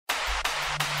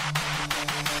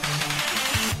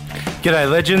G'day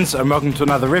legends and welcome to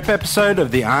another RIP episode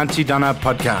of the Auntie Donna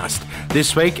podcast.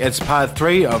 This week it's part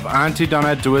 3 of Auntie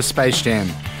Donna Do a Space Jam.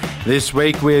 This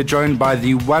week we are joined by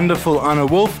the wonderful Honor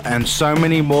Wolf and so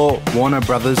many more Warner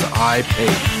Brothers IP. You're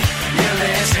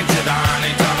listening to the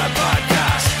Auntie Donna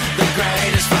podcast, the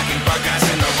greatest fucking podcast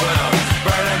in the world.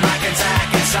 Roland, Mike and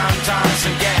Zach and sometimes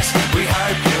some guests. We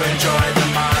hope you enjoy the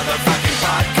motherfucking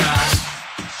podcast.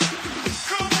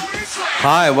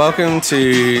 Hi, welcome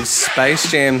to Space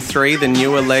Jam 3, The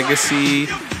Newer Legacy,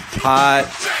 Part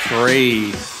 3.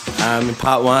 In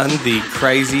Part 1, the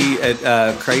crazy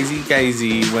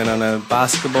Gazy went on a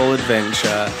basketball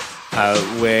adventure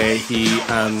where he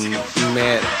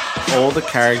met all the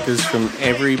characters from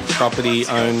every property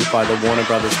owned by the Warner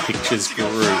Brothers Pictures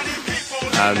Group.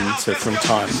 So from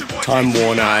Time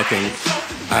Warner, I think.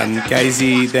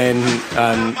 Gazy then,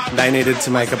 they needed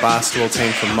to make a basketball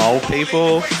team for mole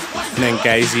people. And then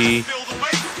Gazy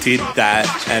did that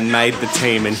and made the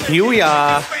team. And here we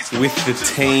are with the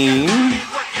team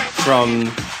from...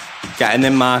 And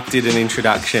then Mark did an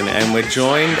introduction. And we're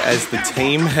joined as the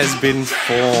team has been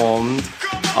formed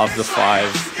of the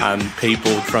 5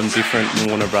 people from different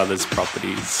Warner Brothers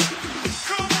properties.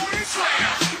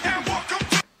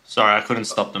 Sorry, I couldn't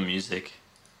stop the music.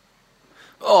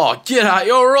 Oh, g'day,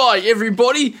 alright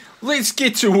everybody, let's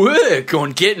get to work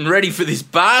on getting ready for this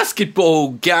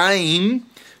basketball game.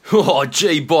 Oh,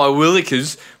 gee, by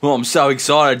Willikers, well, I'm so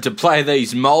excited to play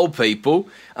these mole people.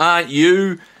 Aren't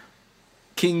you,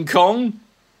 King Kong?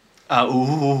 Not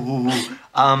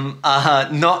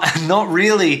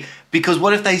really, because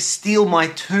what if they steal my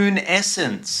Toon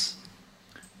Essence?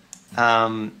 Do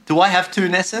I have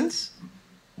Toon Essence?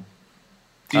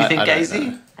 Do you think,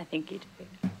 Gazy? I think you do.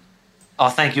 Oh,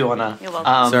 thank you, Honor. You're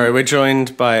welcome. Sorry, we're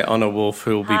joined by Honor Wolf,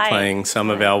 who will be Hi. playing some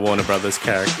of our Warner Brothers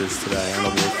characters today. Honor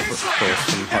Wolf, of course,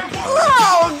 from Hot Department.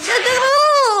 Oh,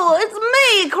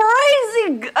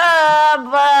 crazy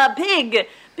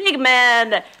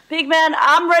Pigman,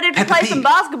 I'm ready to Peppa play Pig. some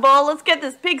basketball. Let's get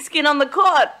this pigskin on the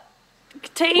court.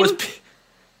 Team.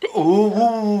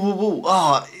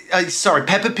 Sorry,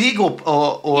 Peppa Pig or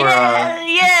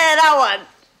yeah, that one.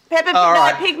 All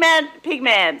right. Pigman.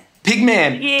 Pigman. Yeah.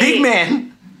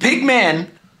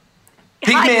 Pigman's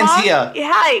Hi, here.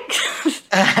 Hi.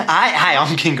 Hi,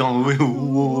 I'm King Kong. What's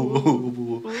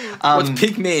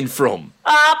Pigman from?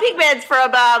 Pigman's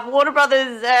from Warner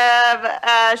Brothers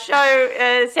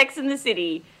show Sex and the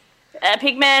City.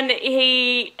 Pigman,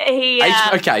 he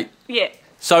Okay, yeah.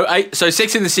 so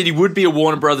Sex and the City would be a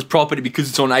Warner Brothers property because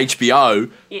it's on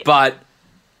HBO, Yeah. but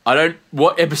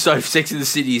what episode of Sex and the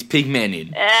City is Pigman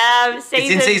in? It's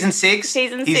in season 6.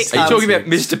 Season He's, 6. Are you talking about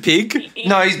Mr. Pig?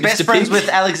 No, he's best Mr. friends Pig? with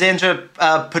Alexandra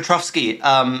Petrovsky,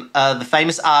 the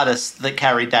famous artist that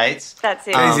Carrie dates. That's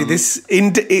it. Crazy. This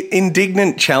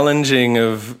indignant challenging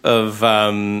of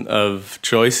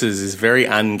choices is very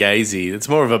ungazy. It's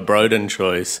more of a Broden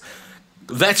choice.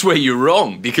 That's where you're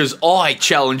wrong, because I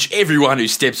challenge everyone who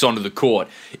steps onto the court.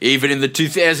 Even in the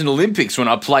 2000 Olympics when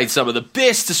I played some of the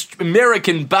best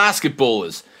American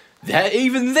basketballers.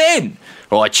 Even then,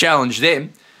 I challenge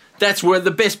them. That's where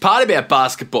the best part about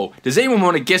basketball. Does anyone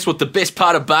want to guess what the best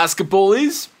part of basketball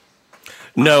is?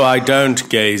 No, I don't,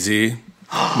 Gazy.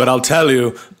 But I'll tell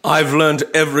you, I've learned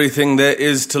everything there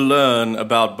is to learn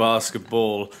about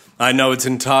basketball. I know its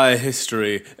entire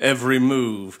history, every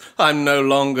move. I'm no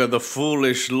longer the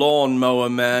foolish lawnmower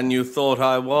man you thought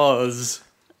I was.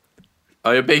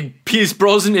 I big Pierce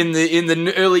Brosnan in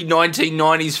the early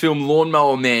 1990s film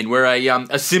Lawnmower Man, where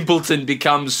a simpleton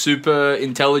becomes super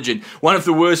intelligent. One of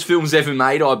the worst films ever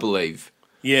made, I believe.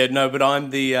 Yeah, no, but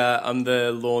I'm the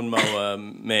lawnmower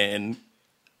man.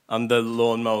 I'm the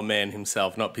lawnmower man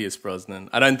himself, not Pierce Brosnan.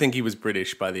 I don't think he was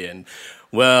British by the end.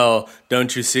 Well,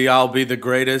 don't you see, I'll be the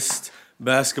greatest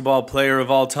basketball player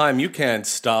of all time. You can't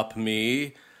stop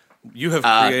me. You have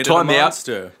created a time out.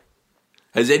 monster.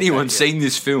 Has anyone seen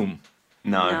this film?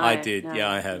 No. I did. No,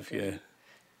 Yeah, I have. Yeah.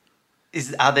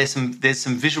 There's some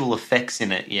visual effects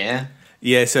in it, yeah?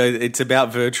 Yeah, so it's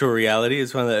about virtual reality.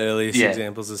 It's one of the earliest Yeah.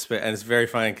 examples of and it's very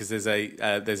funny because there's a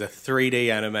 3D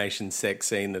animation sex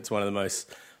scene that's one of the most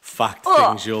fucked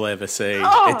things you'll ever see.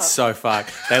 It's so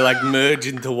fucked. They like merge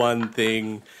into one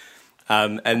thing,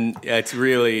 and it's a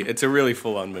really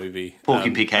full on movie.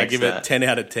 Porky Pig I hates give that. it 10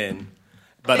 out of 10.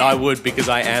 But I would because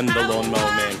I am the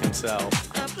lawnmower man himself.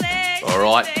 All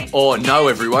right. Oh, no,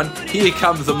 everyone. Here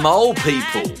come the mole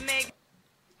people.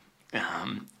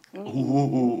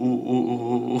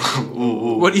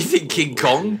 What do you think, King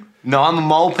Kong? No, I'm a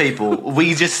mole people.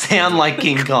 We just sound like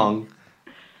King Kong.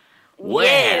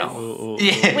 Yes.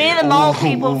 Yeah. We're the mole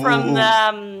people from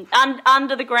the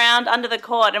under the ground, under the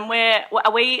court, and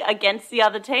are we against the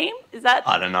other team? Is that?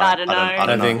 I don't know. I don't know. I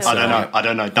don't think so. I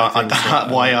don't know.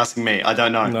 Why are you asking me? I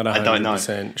don't know. Not I don't know.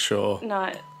 100% sure.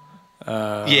 No.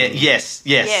 Yes.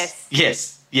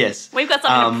 We've got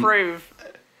something to prove.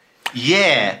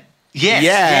 Yeah. We've got.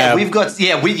 Yeah. We've got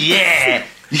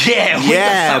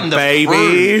something to baby.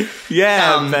 prove.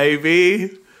 Yeah,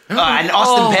 baby. And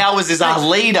Austin Powers is our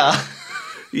leader.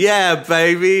 Yeah,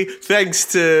 baby.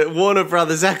 Thanks to Warner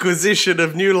Brothers' acquisition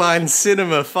of New Line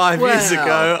Cinema 5 years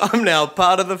ago, I'm now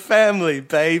part of the family,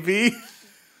 baby.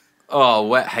 Oh,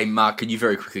 wow. Hey, Mark, can you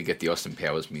very quickly get the Austin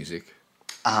Powers music?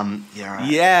 Yeah, right.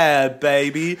 Yeah,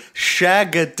 baby.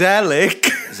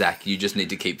 Shagadelic. Zach, you just need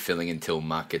to keep filling until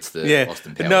Mark gets the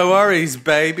Austin Powers. No worries,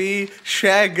 baby.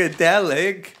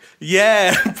 Shagadelic.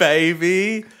 Yeah,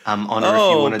 baby. Honor, if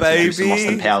you wanted to do some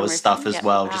Austin Powers stuff as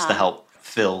well, just to help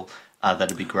Phil,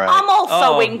 that'd be great. I'm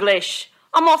also English.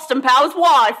 I'm Austin Powers'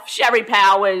 wife, Sherry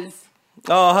Powers.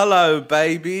 Oh, hello,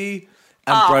 baby.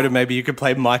 Broden, maybe you could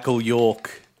play Michael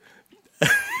York.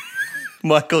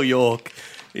 Michael York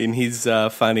in his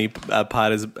funny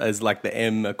part as like the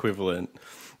M equivalent.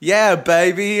 Yeah,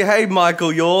 baby. Hey,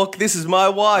 Michael York. This is my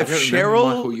wife, Cheryl.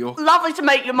 Michael York. Lovely to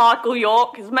meet you, Michael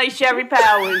York. It's me, Sherry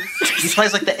Powers. He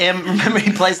plays like the M. Remember,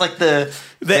 he plays like the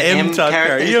M type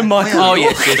character. He's You're like, Michael "Well,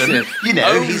 York." Yes. You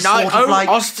know, he's sort of like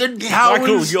Austin Powers.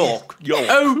 Michael York.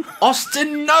 Oh,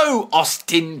 Austin, no,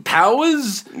 Austin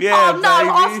Powers. Yeah, Oh, no, baby.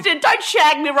 Austin, don't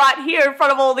shag me right here in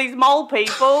front of all these mole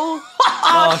people.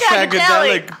 Oh,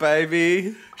 shagadelic. Shagadelic,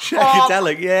 baby.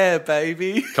 Shagadelic, yeah,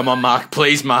 baby. Come on, Mark.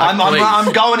 Please, Mark. please.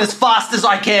 I'm going as fast as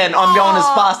I can. I'm going as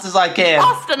fast as I can.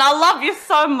 Austin, I love you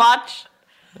so much.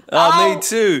 Oh, me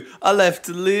too. I left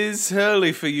Liz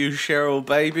Hurley for you, Cheryl,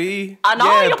 baby. And yeah,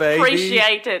 I baby.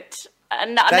 appreciate it.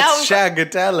 And That's now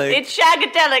Shagadelic. it's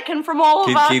shagadelic, and from all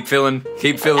of us. Keep filling.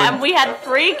 Keep filling. And we had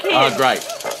 3 kids. Oh, great.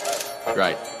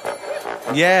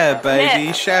 Yeah, baby.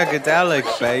 Yeah.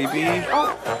 Shagadelic, baby.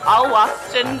 Oh,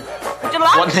 Austin, would you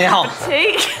like What now?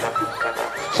 tea?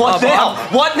 What now?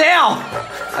 What now?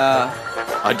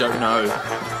 I don't know.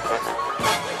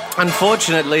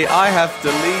 Unfortunately, I have to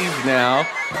leave now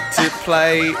to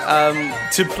play.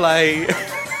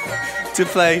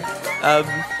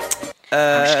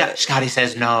 Scotty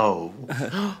says no.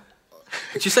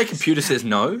 Did you say computer says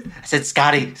no? I said,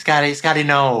 Scotty,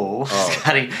 no.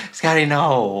 Scotty,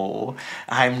 no.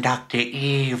 I'm Dr.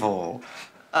 Evil.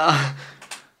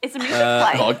 It's a music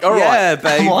play. Oh, all right. Yeah,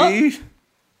 baby. What?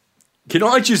 Can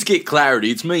I just get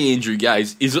clarity? It's me, Andrew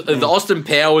Gaze. Is the Austin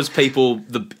Powers people?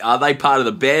 Are they part of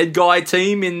the bad guy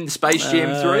team in Space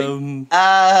Jam 3?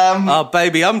 Oh,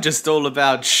 baby, I'm just all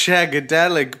about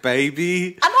Shagadelic,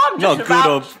 baby. And I'm just Not good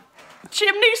about or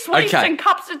chimney sweeps Okay. and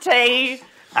cups of tea.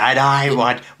 And I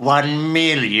want $1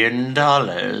 million.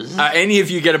 Any of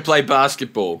you going to play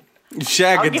basketball?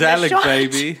 Shagadelic, shot.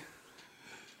 baby.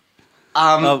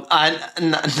 No,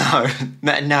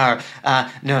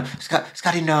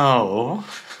 Scotty, no.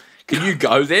 Can you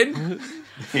go then?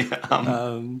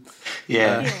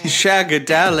 Yeah.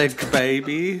 Shagadelic,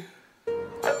 baby.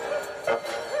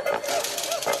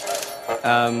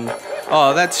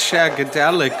 Oh, that's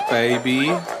Shagadelic, baby.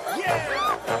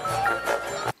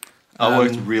 I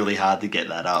worked really hard to get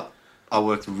that up.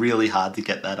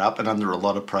 And under a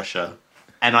lot of pressure.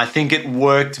 And I think it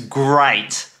worked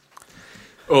great.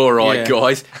 All right, Yeah.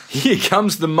 guys. Here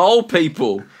comes the mole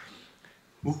people.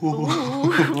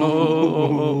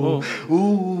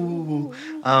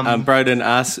 Broden,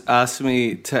 ask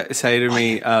me, say to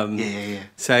me, Yeah.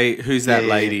 say, who's that Yeah.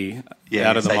 lady Yeah,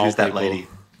 out of the say mole who's that people? lady?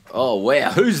 Oh,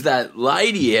 wow. Who's that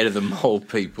lady out of the mole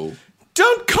people?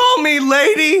 Don't call me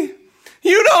lady.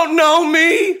 You don't know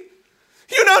me.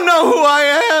 You don't know who I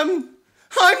am.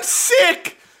 I'm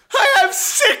sick. I have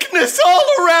sickness all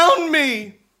around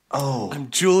me. Oh. I'm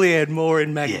Julianne Moore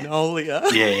in Magnolia.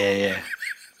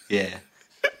 Yeah.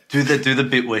 Do the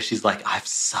bit where she's like, I've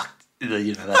sucked. You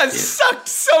know that I've bit. sucked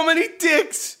so many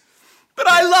dicks. But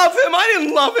I love him. I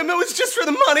didn't love him. It was just for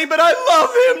the money, but I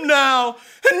love him now.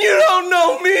 And you don't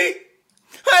know me.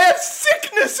 I have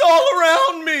sickness all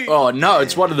around me. Oh, no,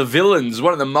 it's one of the villains,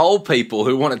 one of the mole people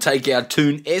who want to take our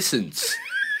Toon Essence.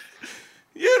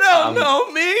 You don't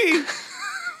know me.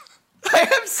 I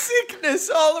have sickness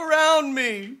all around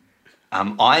me.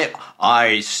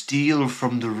 I steal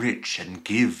from the rich and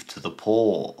give to the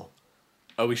poor.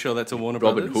 Are we sure that's a Warner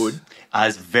Robin Brothers? Hood.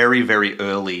 As very, very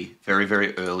early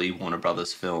Warner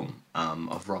Brothers film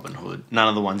of Robin Hood. None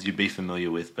of the ones you'd be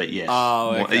familiar with, but yes.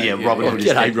 Oh, okay, yeah, Robin yeah. Hood is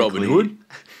G'day, Robin technically- Hood.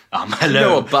 Hello. You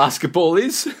know what basketball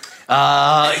is?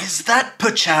 Is that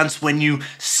perchance when you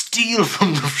steal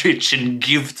from the rich and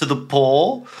give to the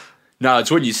poor? No,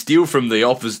 it's when you steal from the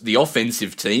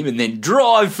offensive team and then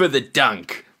drive for the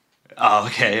dunk.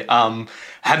 Okay.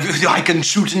 I can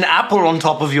shoot an apple on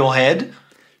top of your head.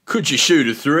 Could you shoot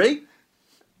a 3?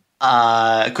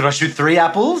 Could I shoot 3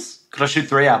 apples?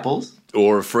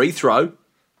 Or a free throw?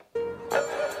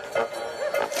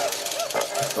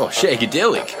 Oh,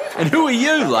 shagadelic. And who are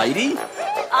you, lady?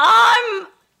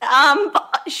 I'm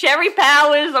Sherry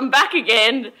Powers. I'm back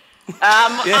again.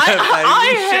 I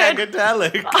heard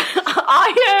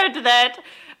that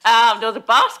there was a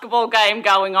basketball game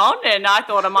going on, and I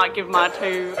thought I might give my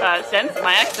 2 cents.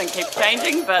 My accent keeps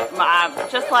changing, but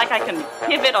just like I can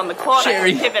pivot on the court,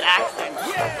 Sherry. I can pivot accent.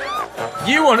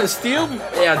 You want to steal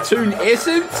our Toon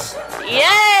Essence?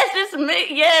 Yes, it's me.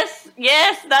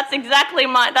 Yes, that's exactly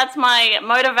that's my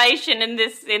motivation in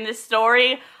this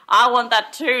story. I want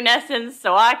that Toon Essence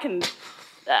so I can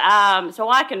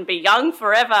be young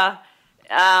forever,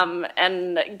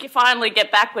 and finally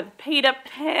get back with Peter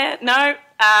Pan. No,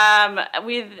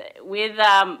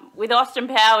 with Austin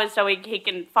Powers, so he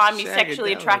can find me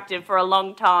sexually attractive for a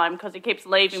long time because he keeps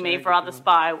leaving me for other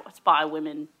spy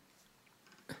women.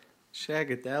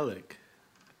 Shagadelic.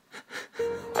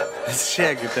 It's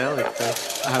Shagadelic, though.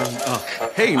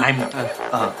 Hey,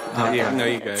 no,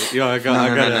 you go. Yeah, I got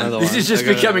another one. This is just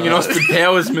becoming an Austin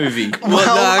Powers movie.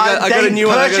 I got a new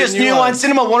one. Purchased New Line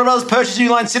Cinema. Warner Brothers purchased New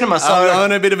Line Cinema. So I'm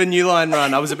on a bit of a New Line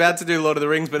run. I was about to do Lord of the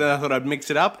Rings, but then I thought I'd mix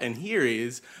it up. And here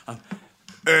is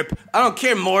Erp. I don't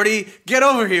care, Morty. Get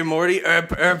over here, Morty.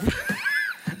 Erp.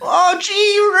 oh,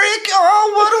 gee, Rick.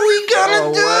 Oh, what are we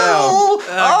gonna do?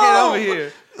 Wow. Get over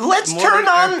here. Let's Morty, turn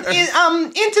on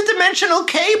interdimensional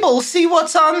cable. See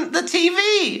what's on the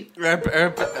TV.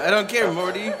 Erp. I don't care,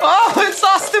 Morty. Oh, it's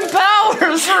Austin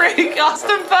Powers, Rick.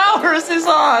 Austin Powers is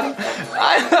on.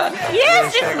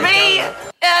 Yes, it's me.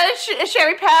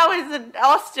 Sherry Powers and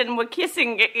Austin were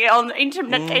kissing on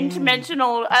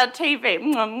interdimensional TV.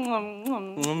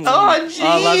 Oh, gee.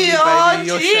 I love you, baby.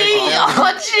 You're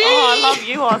Shagadelic. Oh, I love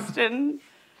you, Austin.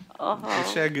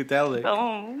 Shagadelic.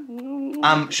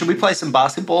 Should we play some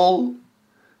basketball?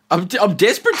 I'm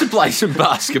desperate to play some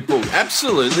basketball.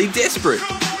 Absolutely desperate.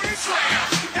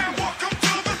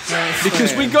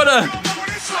 Because we gotta.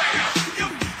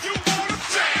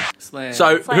 Slam.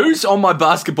 So who's on my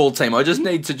basketball team? I just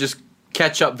need to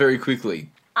catch up very quickly.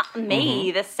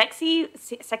 Me, the sexy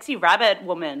rabbit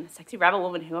woman. Sexy rabbit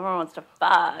woman who everyone wants to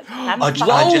fuck.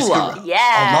 Lola.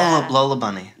 Yeah. Lola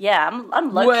Bunny. Yeah,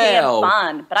 I'm low-key and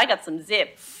fun, but I got some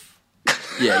zip.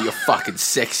 Yeah, you're fucking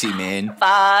sexy, man.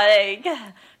 Fuck.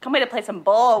 Come here to play some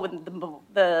ball with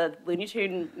the Looney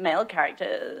Tune male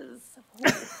characters.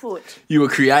 Foot. You were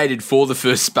created for the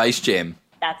first Space Jam.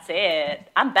 That's it.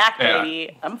 I'm back,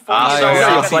 baby. I'm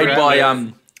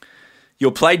 40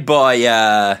 You're played by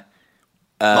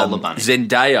Lola Bunny.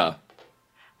 Zendaya.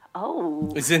 Oh.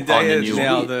 Zendaya is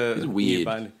now It's the weird. new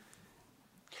bunny.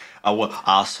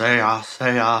 I say.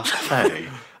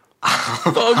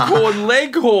 Foghorn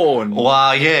Leghorn.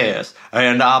 Why, yes.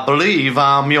 And I believe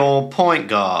I'm your point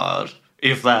guard.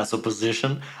 If that's a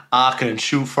position. I can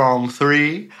shoot from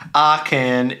 3. I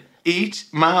can eat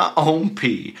my own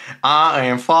pee. I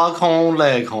am Foghorn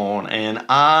Leghorn, and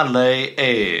I lay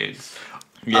eggs.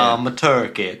 Yeah. I'm a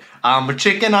turkey. I'm a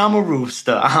chicken. I'm a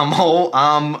rooster.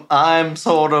 I'm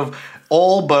sort of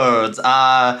all birds.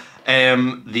 I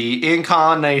am the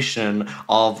incarnation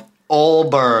of all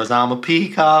birds. I'm a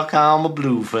peacock. I'm a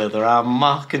blue feather. I'm a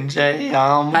mockingjay.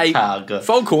 I'm a tiger.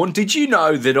 Foghorn, did you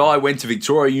know that I went to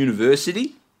Victoria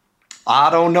University? I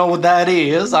don't know what that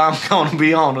is. I'm going to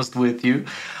be honest with you.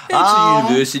 It's a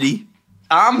university.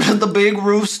 I'm the big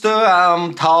rooster.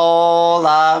 I'm tall.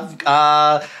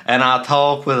 And I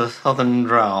talk with a southern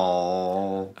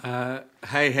drawl.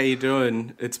 Hey, how you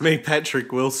doing? It's me,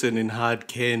 Patrick Wilson in Hard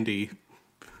Candy.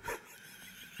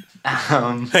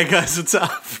 Hey guys, what's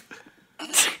up?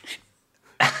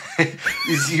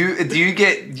 Do you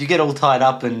get all tied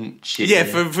up and shit? Yeah,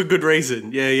 for good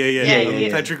reason. Yeah.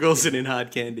 Yeah. Patrick Wilson in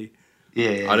Hard Candy.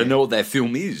 Yeah. I don't know what that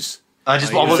film is. I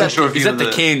wasn't sure if Is you that were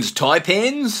the Cairns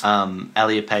Taipans?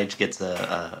 Elliot Page gets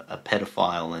a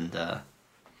pedophile and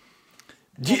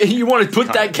You want to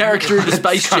put that character into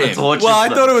Space Jam? Well, I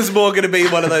thought it was more going to be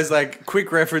one of those like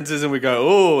quick references, and we go,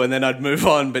 oh, and then I'd move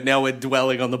on. But now we're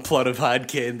dwelling on the plot of Hard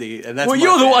Candy, and that's Well,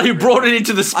 you're the one who brought it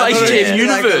into the Space Jam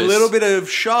universe. Like a little bit of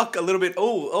shock, a little bit,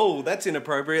 oh, that's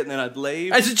inappropriate, and then I'd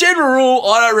leave. As a general rule,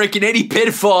 I don't reckon any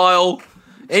pedophile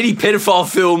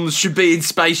films should be in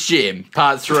Space Jam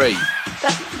Part 3.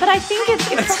 But I think it's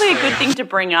probably a good thing to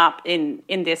bring up in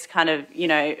this kind of,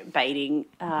 baiting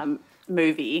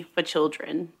movie for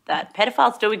children that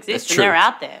pedophiles do exist That's and true. they're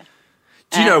out there.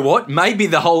 Do you know what? Maybe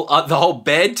the whole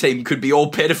bad team could be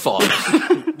all pedophiles,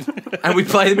 and we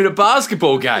play them in a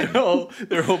basketball game. Oh,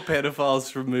 they're all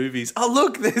pedophiles from movies. Oh,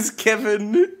 look, there's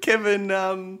Kevin.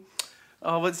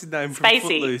 What's his name from Spacey.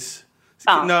 Footloose?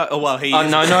 Oh. No, well, he Oh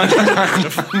is. no.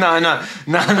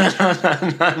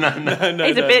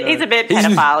 He's a bit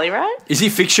pedophile, right? Is he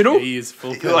fictional? He is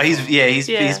full. Oh, he's Yeah. He's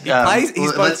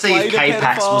both let's see if played a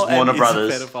K-Pax was pedophile Warner and is a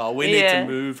Brothers. pedophile. We need Yeah. to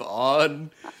move on.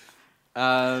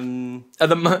 I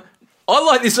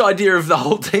like this idea of the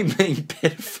whole team being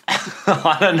pedophiles.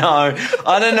 I don't know.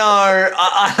 I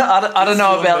don't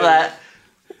know about that.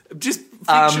 Just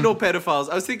fictional pedophiles.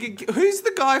 I was thinking, who's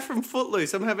the guy from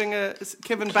Footloose? I'm having a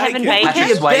Kevin Bacon. Bacon?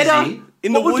 Patrick Swayze.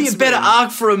 In What The would be a Woodsman. better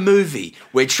arc for a movie?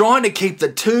 We're trying to keep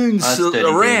the tunes That's Dirty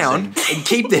around Dancing. and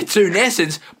keep their tune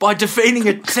essence by defeating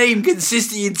a team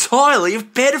consisting entirely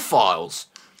of pedophiles.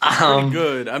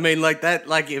 Good. I mean, like that.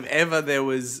 Like if ever there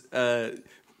was. All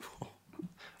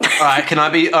right, can I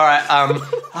be? All right,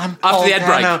 I'm Paul the ad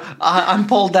break. Dano. I'm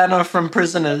Paul Dano from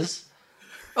Prisoners.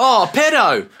 Oh,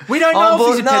 pedo! We don't know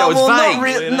if he's a pedo. It's vague. not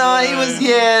really. No, he was.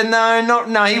 Yeah,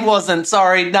 no, he wasn't.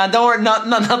 Sorry, no, don't worry.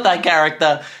 Not that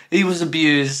character. He was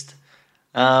abused.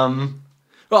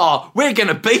 Oh, we're going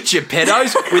to beat you,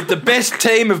 pedos, with the best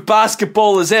team of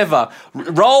basketballers ever.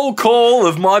 Roll call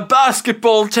of my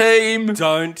basketball team.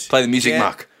 Don't Play the music, get-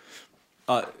 Mark.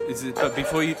 But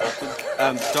before you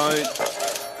don't,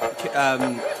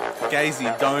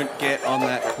 Gazy, don't get on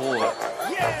that court.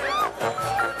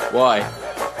 Why?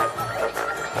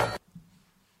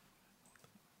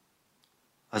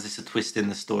 Was this a twist in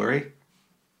the story?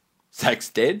 Zach's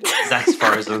dead? Zach's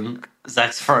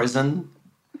frozen.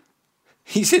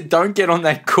 He said, don't get on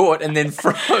that court, and then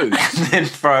froze. Then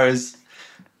froze.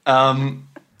 Anna,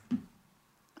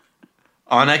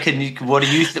 why do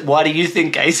you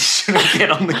think Gacy shouldn't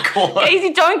get on the court?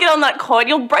 Daisy, don't get on that court.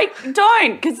 You'll break.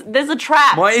 Don't, because there's a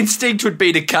trap. My instinct would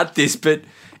be to cut this, but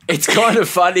it's kind of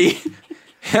funny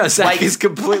how Zach Wait. is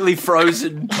completely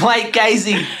frozen. Wait,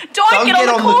 Gazy, Don't get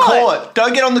on the court.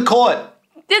 Don't get on the court.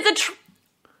 There's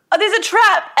a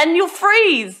trap, and you'll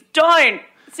freeze. Don't.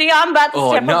 See, I'm about to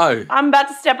Oh, step. no. I'm about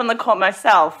to step on the court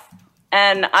myself,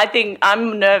 and I think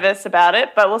I'm nervous about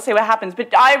it. But we'll see what happens.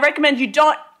 But I recommend you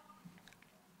don't.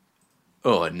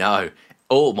 Oh, no.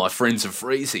 All my friends are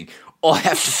freezing. I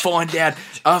have to find out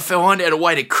a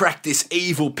way to crack this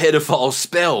evil pedophile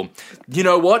spell. You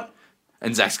know what?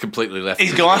 And Zach's completely left.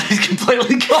 He's gone. He's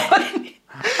completely gone.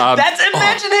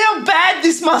 Imagine how bad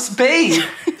this must be.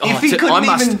 If he couldn't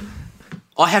even.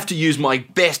 I have to use my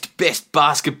best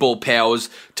basketball powers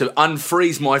to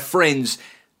unfreeze my friends.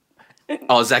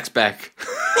 Oh, Zach's back.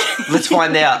 Let's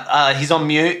find out. He's on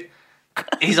mute.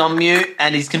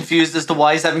 And he's confused as to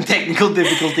why he's having technical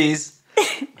difficulties.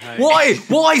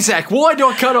 Why, Zach?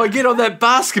 Can't I get on that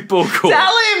basketball court?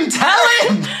 Tell him.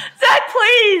 Zach,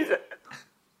 please.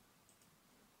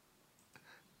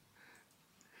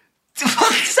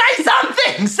 Say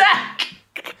something, Zach.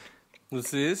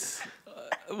 What's this?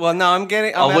 Well, no, I'm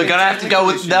getting. Oh, we're gonna have to go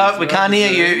with no. We can't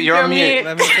hear you. You're on mute.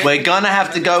 mute. We're gonna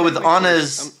have to go with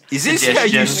Honor's. Is this how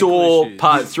suggestion. you saw issues.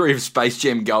 part 3 of Space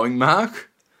Jam going, Mark?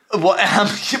 What,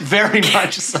 very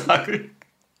much so.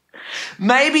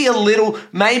 Maybe a little.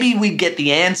 Maybe we get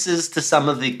the answers to some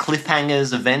of the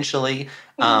cliffhangers eventually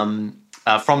from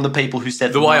the people who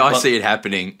said The way I but- see it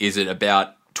happening is at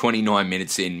about 29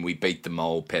 minutes in, we beat the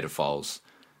mole pedophiles.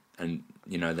 And,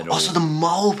 you know, that all... Oh, so the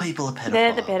mole people are pedophiles.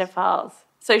 They're the pedophiles.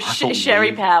 So thought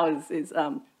Sherry we- Powers is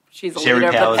she's a Sherry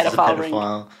leader Powers of is the a pedophile ring.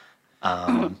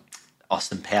 pedophile.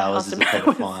 Austin Powers Austin is a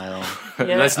Powers. pedophile.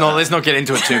 Yeah. Let's not get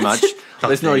into it too much.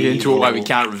 Let's not get into it where we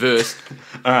can't reverse.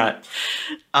 All right.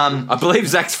 I believe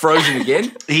Zach's frozen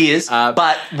again. He is.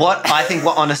 But what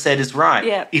Honor said is right.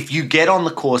 Yeah. If you get on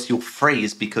the course, you'll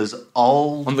freeze because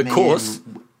old On the men- course?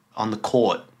 On the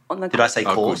court. On the Did I say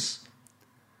Oh, course?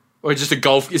 Or just a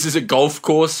golf... Is this a golf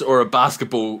course or a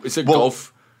basketball? It's a Well,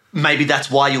 golf... Maybe that's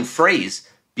why you'll freeze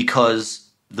because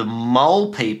the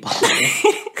mole people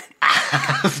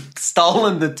have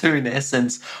stolen the tune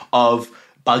essence of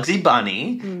Bugsy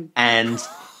Bunny and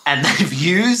they've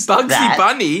used Bugsy that.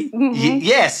 Bunny?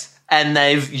 Yes, and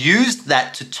they've used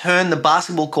that to turn the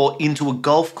basketball court into a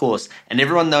golf course. And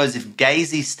everyone knows if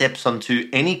Gazy steps onto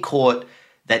any court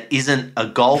that isn't a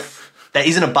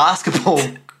basketball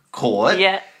court,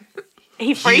 Yeah.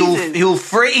 He freezes.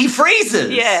 he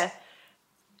freezes. Yeah.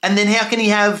 And then how can he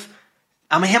have?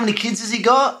 I mean, how many kids has he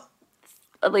got?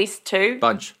 At least 2.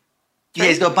 Bunch. Yeah,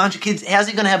 he's got a bunch of kids. How's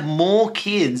he going to have more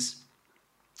kids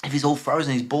if he's all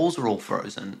frozen, his balls are all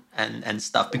frozen and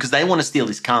stuff, because they want to steal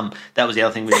his cum. That was the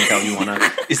other thing we didn't tell you,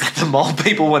 is that the mole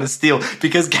people want to steal,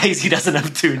 because Gacy doesn't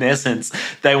have toon essence.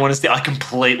 They want to steal. I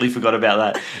completely forgot about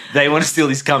that. They want to steal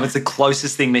his cum. It's the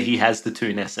closest thing that he has to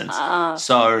toon essence.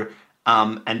 So,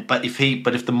 but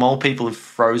if the mole people have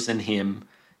frozen him,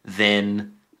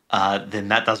 then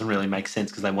that doesn't really make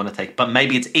sense, because they want to take. But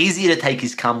maybe it's easier to take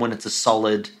his cum when it's a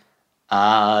solid.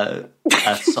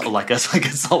 Like a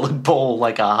solid ball,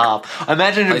 like a half. I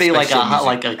imagine it'd be like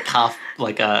a cup,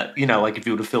 like if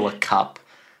you were to fill a cup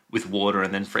with water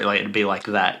and then it'd be like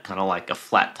that, kind of like a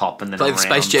flat top and then play the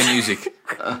Space Jam music.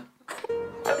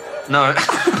 No.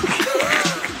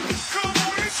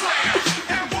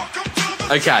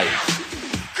 Okay,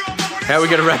 how are we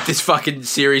going to wrap this fucking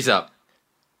series up?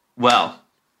 Well,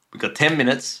 we've got 10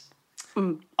 minutes.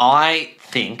 I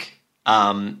think.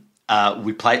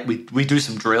 We do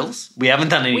some drills. We haven't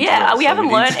done any drills. Yeah, we haven't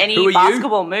learned any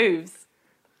basketball moves.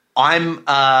 I'm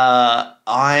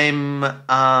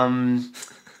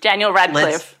Daniel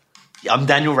Radcliffe. I'm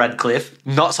Daniel Radcliffe.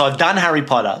 So I've done Harry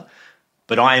Potter,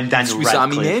 but I am Daniel Swiss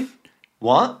Radcliffe. Army Man?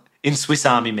 What? In Swiss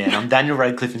Army Man. I'm Daniel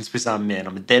Radcliffe in Swiss Army Man.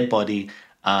 I'm a dead body.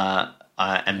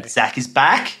 And Zach is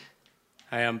back.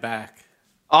 Hey, I'm back.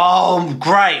 Oh,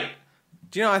 great.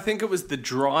 Do you know, I think it was the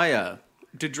dryer.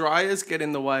 Do dryers get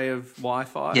in the way of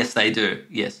Wi-Fi? Yes, they do.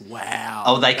 Yes. Wow.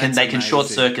 Oh, they can short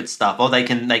circuit stuff. Oh, they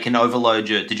can overload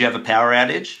you. Did you have a power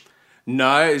outage?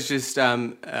 No, it's just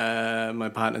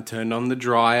my partner turned on the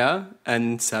dryer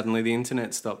and suddenly the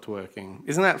internet stopped working.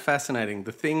 Isn't that fascinating?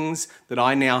 The things that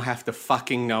I now have to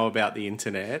fucking know about the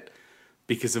internet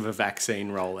because of a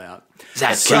vaccine rollout.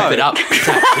 Zach, keep it up.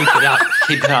 Zach, keep it up.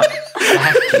 Keep it up.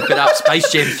 Zach, keep it up.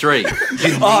 Space Jam 3.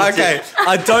 Oh, okay.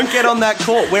 Don't get on that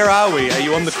court. Where are we? Are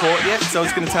you on the court yet? Because I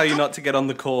was going to tell you not to get on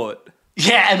the court.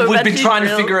 Yeah, and we've been trying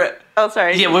to figure it. Oh,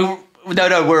 sorry. Yeah,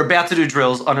 we're about to do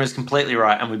drills. Honor is completely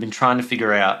right, and we've been trying to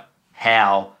figure out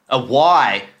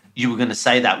why you were going to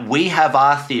say that. We have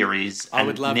our theories, I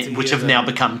would love to which hear have now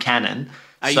become canon.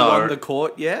 Are you on the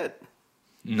court yet?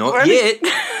 Not yet.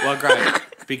 Well, great.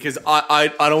 Because I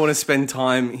don't want to spend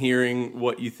time hearing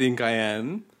what you think I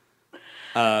am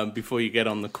before you get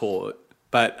on the court.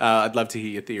 But I'd love to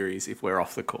hear your theories if we're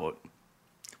off the court.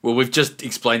 Well, we've just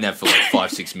explained that for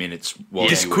like 5-6 minutes. While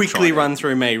Just you were quickly trying run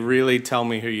through me. Really tell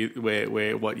me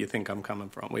what you think I'm coming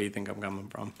from. Where you think I'm coming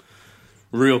from.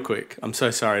 Real quick. I'm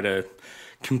so sorry to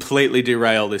completely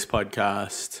derail this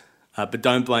podcast. But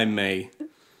don't blame me.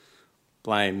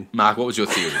 Blame Mark, what was your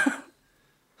theory?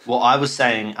 Well, I was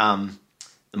saying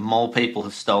the mole people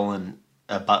have stolen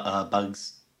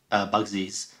Bugsy's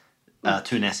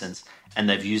toon essence, and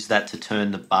they've used that to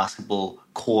turn the basketball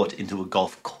court into a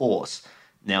golf course.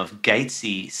 Now, if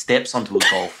Gatesy steps onto a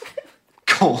golf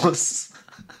course,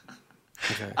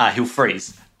 he'll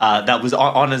freeze. That was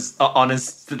Honor's.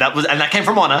 That was, and that came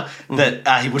from Honor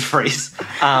that he would freeze.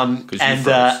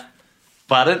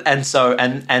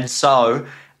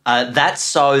 That's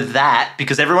so that,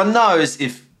 because everyone knows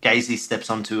if Gacy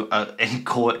steps onto any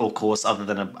court or course other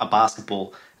than a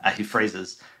basketball, he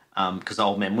freezes because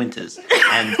old man winters,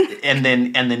 and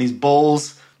then his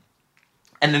balls,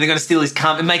 and then they're going to steal his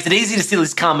cum. It makes it easy to steal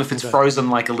his cum if it's frozen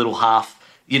like a little half.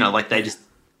 Like they just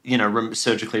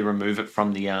surgically remove it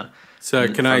from the. So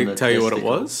can I tell you what it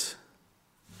was?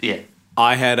 Yeah.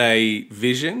 I had a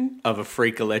vision of a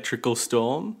freak electrical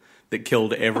storm that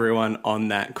killed everyone on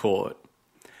that court.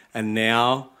 And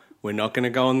now we're not going to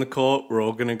go on the court. We're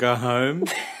all going to go home.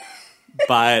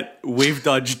 But we've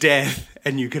dodged death,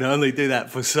 and you can only do that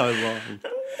for so long.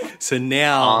 So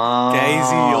now,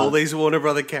 Gazy, all these Warner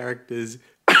Brother characters,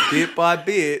 bit by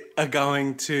bit, are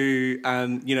going to,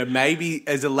 maybe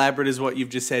as elaborate as what you've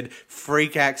just said,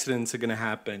 freak accidents are going to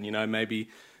happen. Maybe.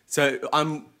 So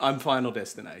I'm Final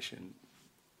Destination.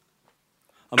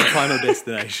 I'm a Final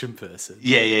Destination person.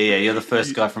 Yeah. You're the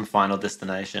first guy from Final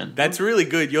Destination. That's really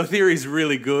good. Your theory's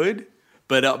really good,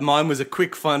 but mine was a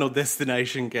quick Final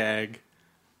Destination gag.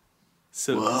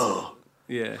 So, whoa.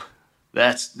 Yeah.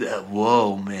 That's...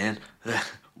 whoa, man.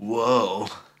 Whoa.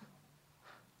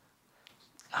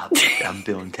 I'm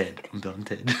Bill and Ted.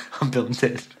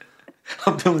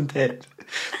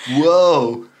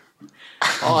 Whoa.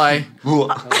 Hi.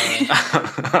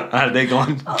 They're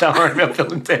gone. Don't worry about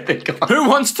Bill and Ted. They're gone. Who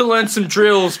wants to learn some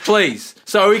drills, please,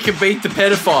 so we can beat the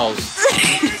pedophiles?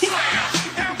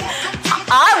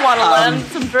 I want to learn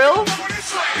some drills.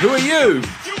 Who are you?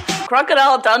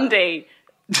 Crocodile Dundee.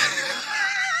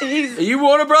 Are you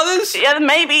Warner Brothers? Yeah,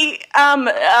 maybe.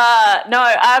 No,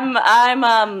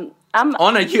 I'm.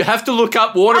 Honor, you have to look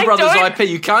up Warner Brothers don't- IP.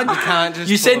 You can't just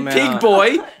You pull said them Pig out. Boy,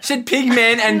 you said Pig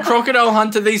Man, and Crocodile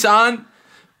Hunter. These aren't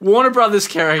Warner Brothers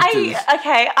characters.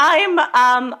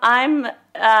 I'm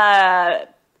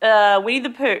Winnie the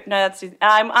Pooh. No, that's Disney.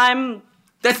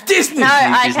 That's Disney. No,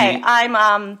 Disney. okay.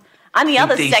 I'm the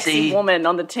other DC. sexy woman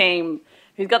on the team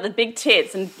who's got the big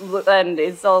tits and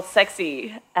is all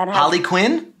sexy and has, Harley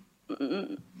Quinn?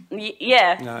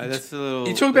 yeah. No, that's a little.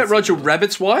 You talking about Roger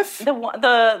Rabbit's wife?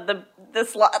 The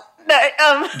slut.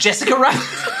 No, Jessica Rabbit?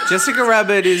 Jessica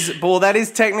Rabbit is. Well, that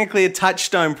is technically a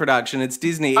Touchstone production. It's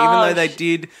Disney, even though they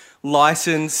did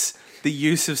license the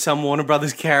use of some Warner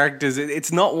Brothers characters.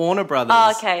 It's not Warner Brothers.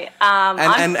 Oh, okay.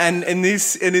 And in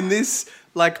this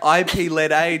like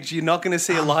IP-led age, you're not going to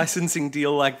see a licensing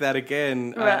deal like that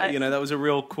again. Right. That was a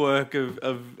real quirk of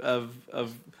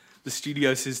the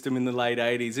studio system in the late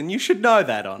 80s, and you should know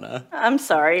that, Honor. I'm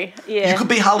sorry. Yeah. You could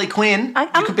be Harley Quinn.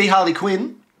 You could be Harley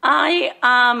Quinn. I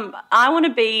want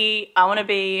to be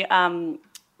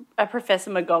a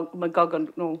Professor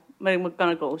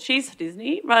McGonagall. She's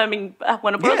Disney. I mean, where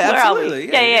absolutely.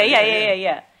 are we?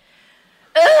 Yeah.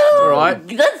 Oh, Right.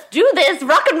 Let's do this.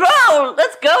 Rock and roll.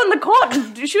 Let's go in the court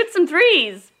and shoot some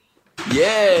threes.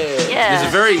 Yeah. Yeah. There's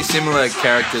a very similar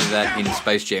character to that in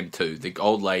Space Jam 2. The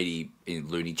old lady in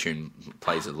Looney Tune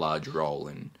plays a large role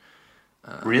in.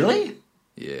 Really?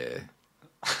 Yeah.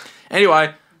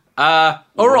 Anyway, all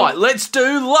right, let's do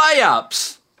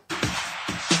layups.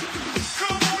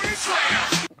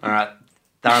 All right.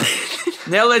 Done.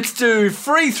 Now let's do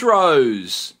free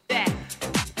throws. Yeah.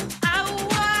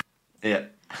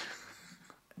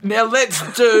 Now let's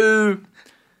do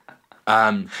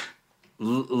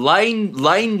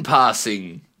lane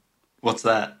passing, What's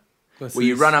that? where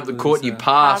you run up the court and you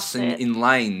pass Pass it. in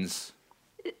lanes.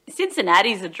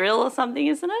 Cincinnati's a drill or something,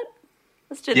 isn't it?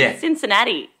 Let's do Yeah.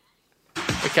 Cincinnati.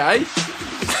 Okay.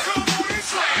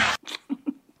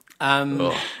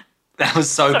 That was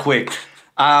so quick.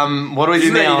 What do we do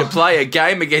You ready now? to play a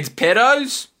game against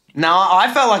pedos? No,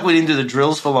 I felt like we didn't do the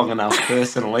drills for long enough,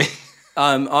 personally.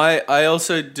 I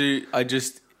also do. I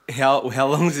just how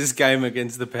long is this game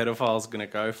against the pedophiles going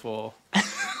to go for?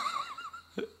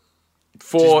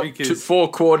 For Just because- 4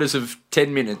 quarters of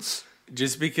 10 minutes.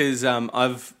 Just because I'm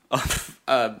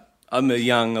a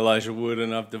young Elijah Wood,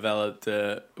 and I've developed.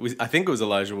 I think it was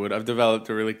Elijah Wood. I've developed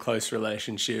a really close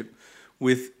relationship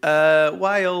with a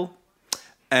whale,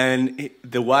 and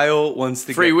the whale wants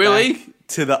to Free get Willy? back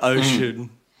to the ocean.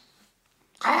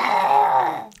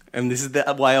 And this is the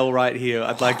whale right here.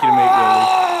 I'd like you to meet Willy.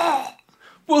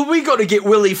 Well, we got to get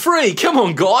Willie free. Come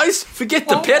on, guys. Forget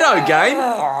the pedo game.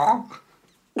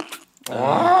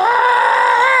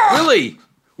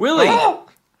 Willie.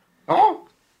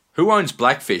 Who owns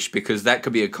Blackfish? Because that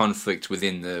could be a conflict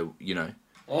within the,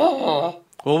 Well,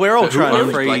 we're all trying to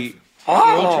owns free. We're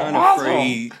all trying to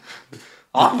free.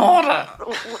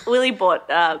 Willie bought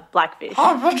Blackfish.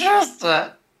 I produced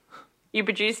it. You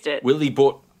produced it. Willie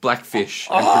bought Blackfish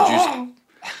and produced.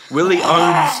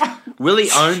 Willie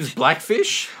owns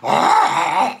Blackfish.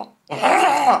 Are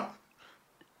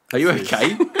you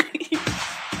okay?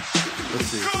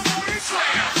 What's this?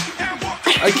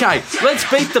 Okay, let's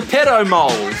beat the pedo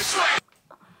moles.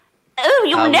 Oh,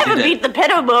 you'll we never did beat it. the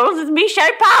pedo balls. It's me,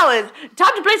 Shay Powers.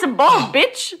 Time to play some balls,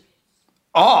 bitch.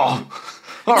 Oh,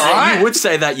 all right. You would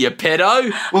say that, you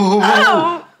pedo.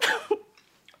 Oh,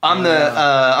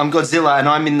 I'm Godzilla, and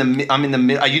I'm in the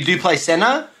middle. You do play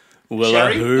center? Well,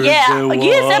 Sherry? I heard Yeah, there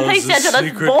you said was play a center, let's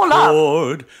secret ball up.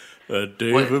 chord that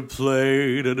David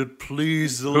played, and it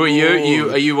pleased the Who are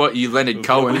you? Are you what? You Leonard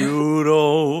Cohen? You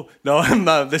know, no, I'm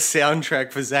the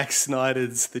soundtrack for Zack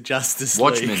Snyder's The Justice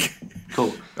Watchmen. League.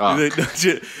 Cool. Oh.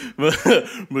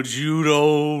 But you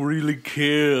don't really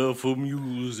care for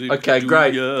music. Okay, do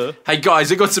great. ya? Hey guys,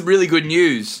 I got some really good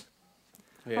news.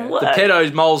 what? The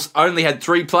pedo moles only had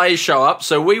 3 players show up,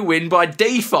 so we win by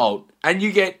default, and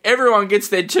everyone gets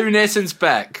their Toon Essence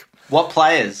back. What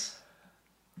players?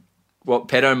 What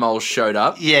pedo moles showed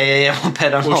up? Yeah. What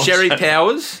pedo? Well,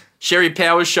 Sherry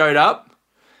Powers showed up.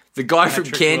 The guy from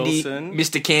Patrick Candy, Wilson.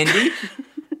 Mr. Candy.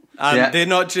 Yeah. They're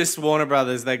not just Warner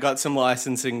Brothers. They got some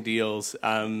licensing deals.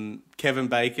 Kevin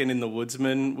Bacon in The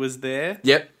Woodsman was there.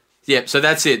 Yep. So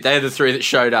that's it. They're the 3 that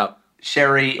showed up.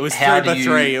 Sherry, It was how 3x3.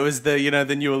 do It was the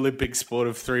the new Olympic sport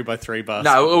of 3x3 basketball.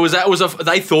 No,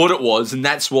 they thought it was, and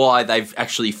that's why they've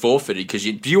actually forfeited. Because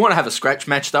do you want to have a scratch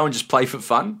match though and just play for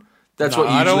fun? That's No, what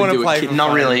you I don't usually wanna do. play At for kid- Not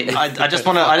fun. really. I just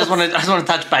want to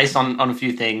touch base on a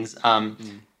few things.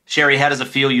 Sherry, how does it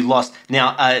feel you lost?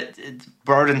 Now,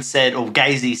 Broden said, or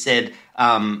Gazy said,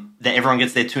 that everyone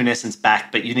gets their Toon Essence back,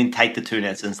 but you didn't take the Toon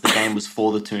Essence. The game was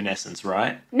for the Toon Essence,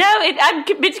 right? No, I'm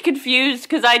a bit confused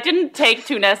because I didn't take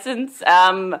Toon Essence.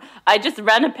 I just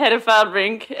ran a pedophile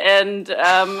rink, and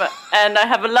I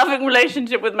have a loving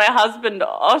relationship with my husband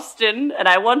Austin, and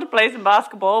I want to play some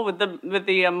basketball with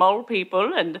the mole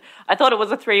people. And I thought it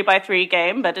was a 3x3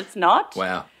 game, but it's not.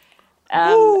 Wow.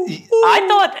 I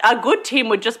thought a good team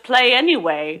would just play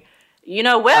anyway. You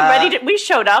know, we're ready. We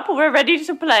showed up. We're ready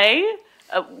to play.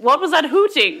 What was that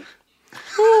hooting?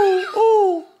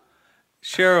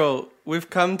 Cheryl, we've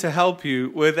come to help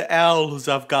you. We're the Owls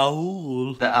of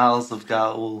Gaul. The Owls of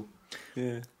Gaul.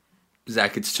 Yeah.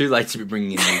 Zach, it's too late to be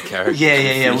bringing in new characters. Yeah.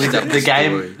 Finish up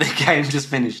story. The game just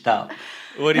finished up.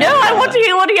 What do you No, think I about want to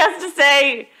hear what he has to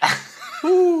say.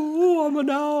 Ooh, I'm an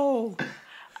owl.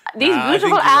 These I think beautiful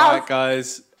you're owls. right,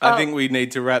 guys. I think we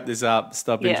need to wrap this up.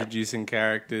 Stop Yeah. introducing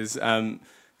characters.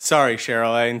 Sorry,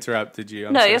 Cheryl, I interrupted you.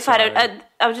 I'm No, so you're fine. sorry.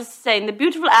 I was just saying, the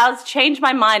beautiful owls changed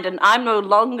my mind, and I'm no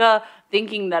longer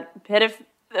thinking that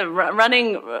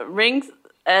running rings.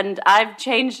 And I've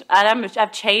changed.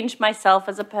 I've changed myself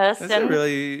as a person. That's a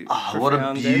really What a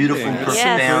profound beautiful, ending.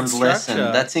 profound Good lesson.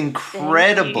 structure. That's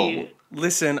incredible. you.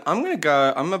 Listen, I'm gonna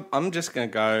go. I'm just gonna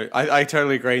go. I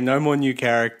totally agree. No more new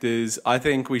characters. I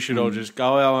think we should all just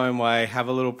go our own way. Have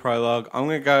a little prologue. I'm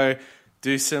gonna go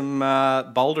do some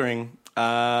bouldering,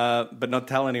 but not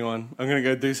tell anyone. I'm gonna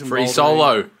go do some Free bouldering.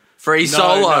 solo. Free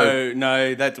solo.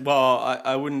 No. That's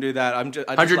I wouldn't do that. I just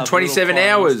love 127 little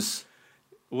climbs. hours.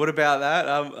 What about that?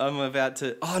 I'm about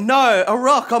to. Oh no! A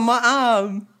rock on my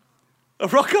arm. A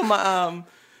rock on my arm.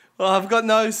 Well, I've got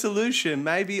no solution.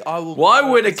 Maybe I will. Why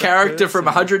go would a as character from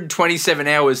person. 127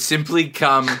 hours simply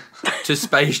come to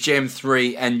Space Jam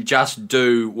 3 and just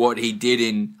do what he did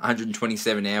in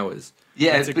 127 hours?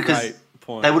 Yeah, That's it's a because great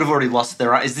point. they would have already lost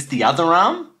their arm. Is this the other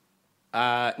arm?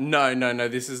 No.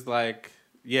 This is like,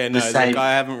 same- like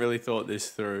I haven't really thought this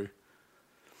through.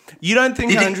 You don't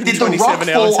think Did the 127 rock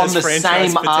hours fall on has the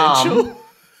franchise same potential? arm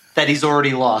that he's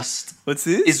already lost? What's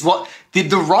this? Is what did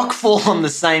the rock fall on the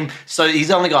same? So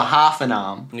he's only got half an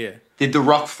arm. Yeah. Did the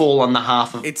rock fall on the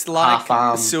half of? It's like half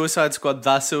arm? Suicide Squad,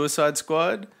 The Suicide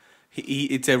Squad.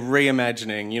 It's a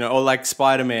reimagining, or like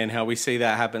Spider-Man, how we see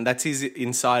that happen. That's his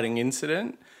inciting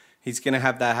incident. He's going to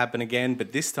have that happen again,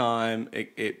 but this time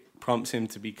it prompts him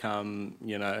to become,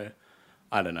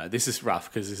 I don't know. This is rough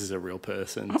because this is a real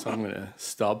person, so I'm going to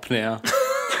stop now.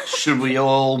 Should we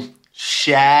all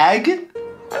shag?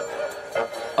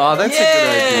 Oh, that's a good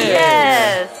idea.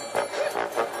 Yes.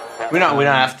 We don't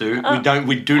have to.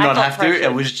 We do not got have to. pressure.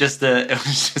 It was just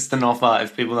an offer.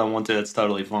 If people don't want to, that's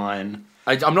totally fine.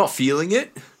 I'm not feeling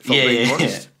it, if I'm being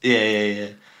honest. Yeah.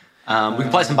 We can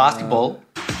play some basketball.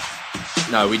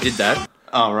 No, we did that.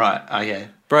 Oh right. Okay.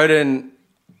 Broden.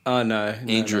 Oh, no.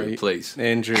 Andrew, please.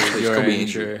 Andrew, Please you're call me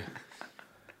Andrew.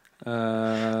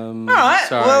 All right.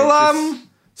 Sorry, Well,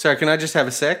 sorry, can I just have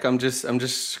a sec? I'm just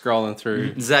scrolling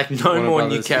through. Zach, no Warner more new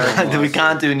Brothers. characters. we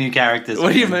can't do new characters.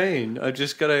 What do you mean? I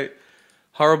just got a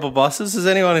Horrible Bosses. Is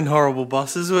anyone in Horrible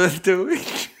Bosses worth doing?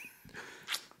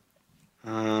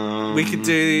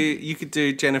 You could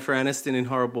do Jennifer Aniston in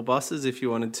Horrible Bosses if you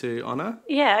wanted to, Honor.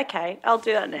 Yeah. Okay. I'll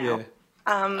do that now. Yeah.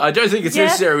 I don't think it's Yeah.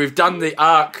 necessary. We've done the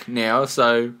arc now,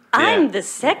 so I'm the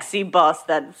sexy boss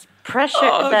that's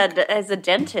that is a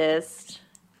dentist.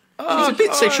 he's a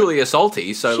bit sexually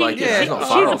assaulty. So, She's he's not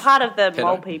far a off. part of the pedo.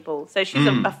 mole people, so she's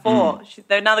a 4.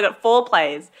 They've now got 4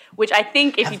 players, which I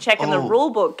think if you check in the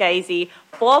rule book, Gazy,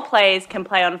 4 players can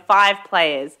play on 5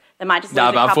 players. They might just No, lose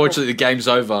a but couple. unfortunately, the game's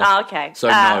over. Oh, okay. So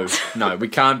no, we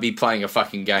can't be playing a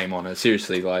fucking game on it.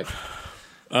 Seriously, like,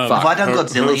 Have I done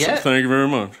Godzilla yet? Thank you very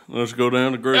much. Let's go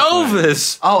down to Graceland.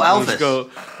 Elvis. Oh, Let's Elvis. go.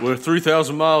 We're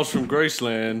 3,000 miles from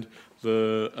Graceland.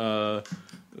 The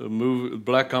movie,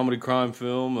 black comedy crime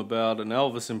film about an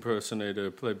Elvis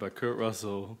impersonator played by Kurt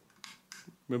Russell.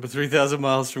 Remember 3,000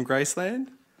 miles from Graceland?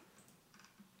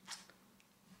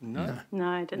 No, No,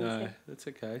 I didn't see. that's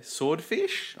okay.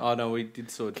 Swordfish? Oh no, we did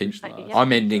Swordfish last. yeah.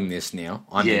 I'm ending this now.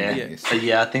 I'm ending Yeah. this. But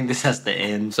yeah, I think this has to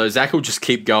end. So Zach will just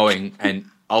keep going, and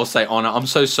I'll say, Honor, I'm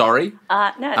so sorry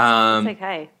No, it's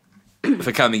okay.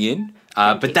 for coming in.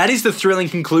 But that is the thrilling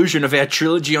conclusion of our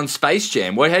trilogy on Space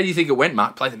Jam. How do you think it went,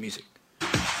 Mark? Play the music.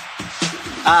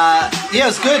 Yeah,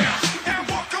 it's good.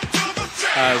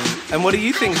 And what do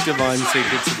you think, Divine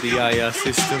Secrets of the AR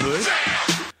Sisterhood?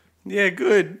 Yeah,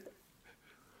 good.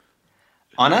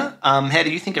 Anna, how do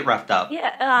you think it wrapped up?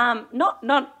 Yeah,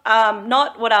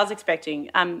 not what I was expecting.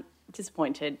 I'm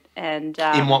disappointed. And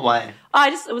In what way? I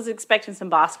was expecting some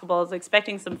basketball. I was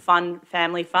expecting some fun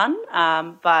family fun,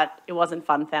 but it wasn't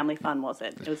fun family fun, was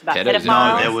it? It was about Pedophiles. pedophiles.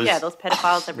 No, there was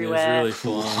pedophiles everywhere. It was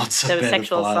really full on. Lots of There was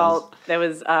sexual pedophiles. assault. There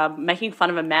was making fun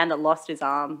of a man that lost his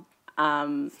arm.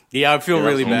 Yeah, I feel Yeah,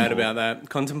 really that's bad awful. about that.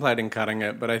 Contemplating cutting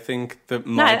it, but I think that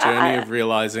my No, journey of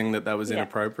realizing that was Yeah.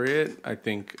 inappropriate, I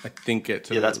think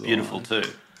it. Yeah, that's beautiful too.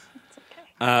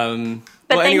 But Well,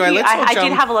 thank anyway, you. let's all I did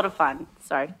jump. have a lot of fun.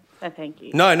 Sorry. So thank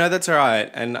you. No, that's all right.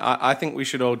 And I think we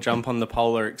should all jump on the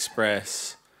Polar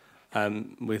Express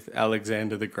with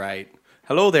Alexander the Great.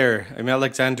 Hello there, I'm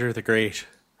Alexander the Great.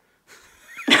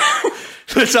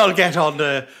 Let's all get on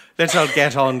the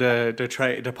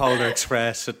Polar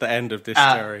Express at the end of this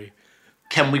story.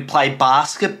 Can we play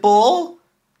basketball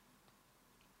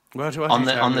What on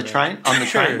the are you train? talking On the about?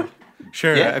 train?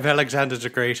 Sure, Yeah. I'm Alexander the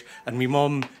Great, and my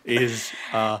mum is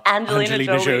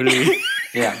Angelina Jolie.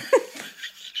 Yeah.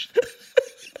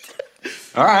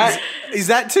 All right. Is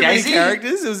that too many Daisy?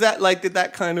 characters? Was that like, did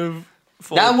that kind of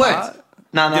fall That apart? worked.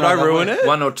 No, Did I ruin it?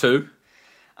 One or two.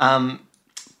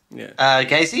 Yeah.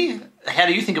 Casey, how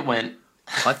do you think it went?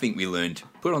 I think we learned.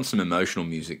 Put on some emotional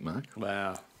music, Mark.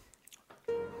 Wow.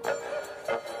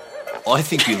 I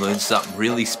think we learned something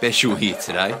really special here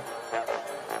today.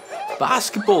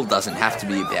 Basketball doesn't have to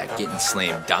be about getting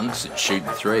slam dunks and shooting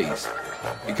threes.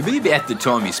 It could be about the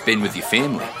time you spend with your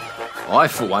family. I,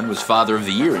 for one, was Father of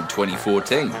the Year in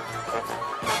 2014.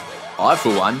 I,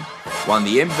 for one, won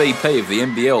the MVP of the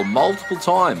NBL multiple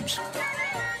times.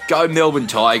 Go Melbourne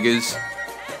Tigers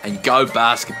and go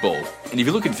basketball. And if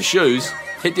you're looking for shoes,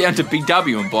 head down to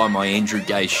BW and buy my Andrew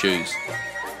Gay shoes.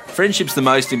 Friendship's the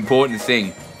most important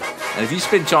thing. And if you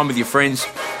spend time with your friends,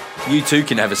 you too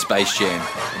can have a Space Jam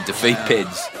and defeat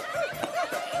Peds.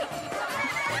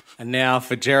 And now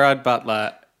for Gerard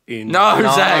Butler in No,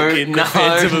 Zach. in no,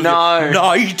 defense of no.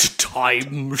 Night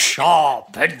time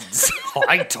sharpens,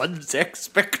 heightens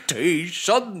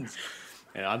expectations.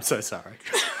 Yeah, I'm so sorry.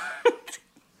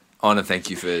 I want to thank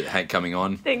you for coming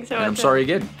on. Thanks so And I'm much. sorry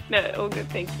again. No, all good.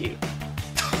 Thank you.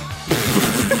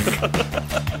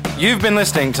 You've been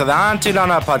listening to the Auntie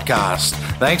Donna podcast.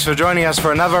 Thanks for joining us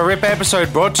for another RIP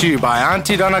episode brought to you by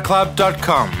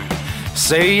AuntieDonnaClub.com.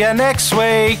 See you next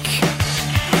week.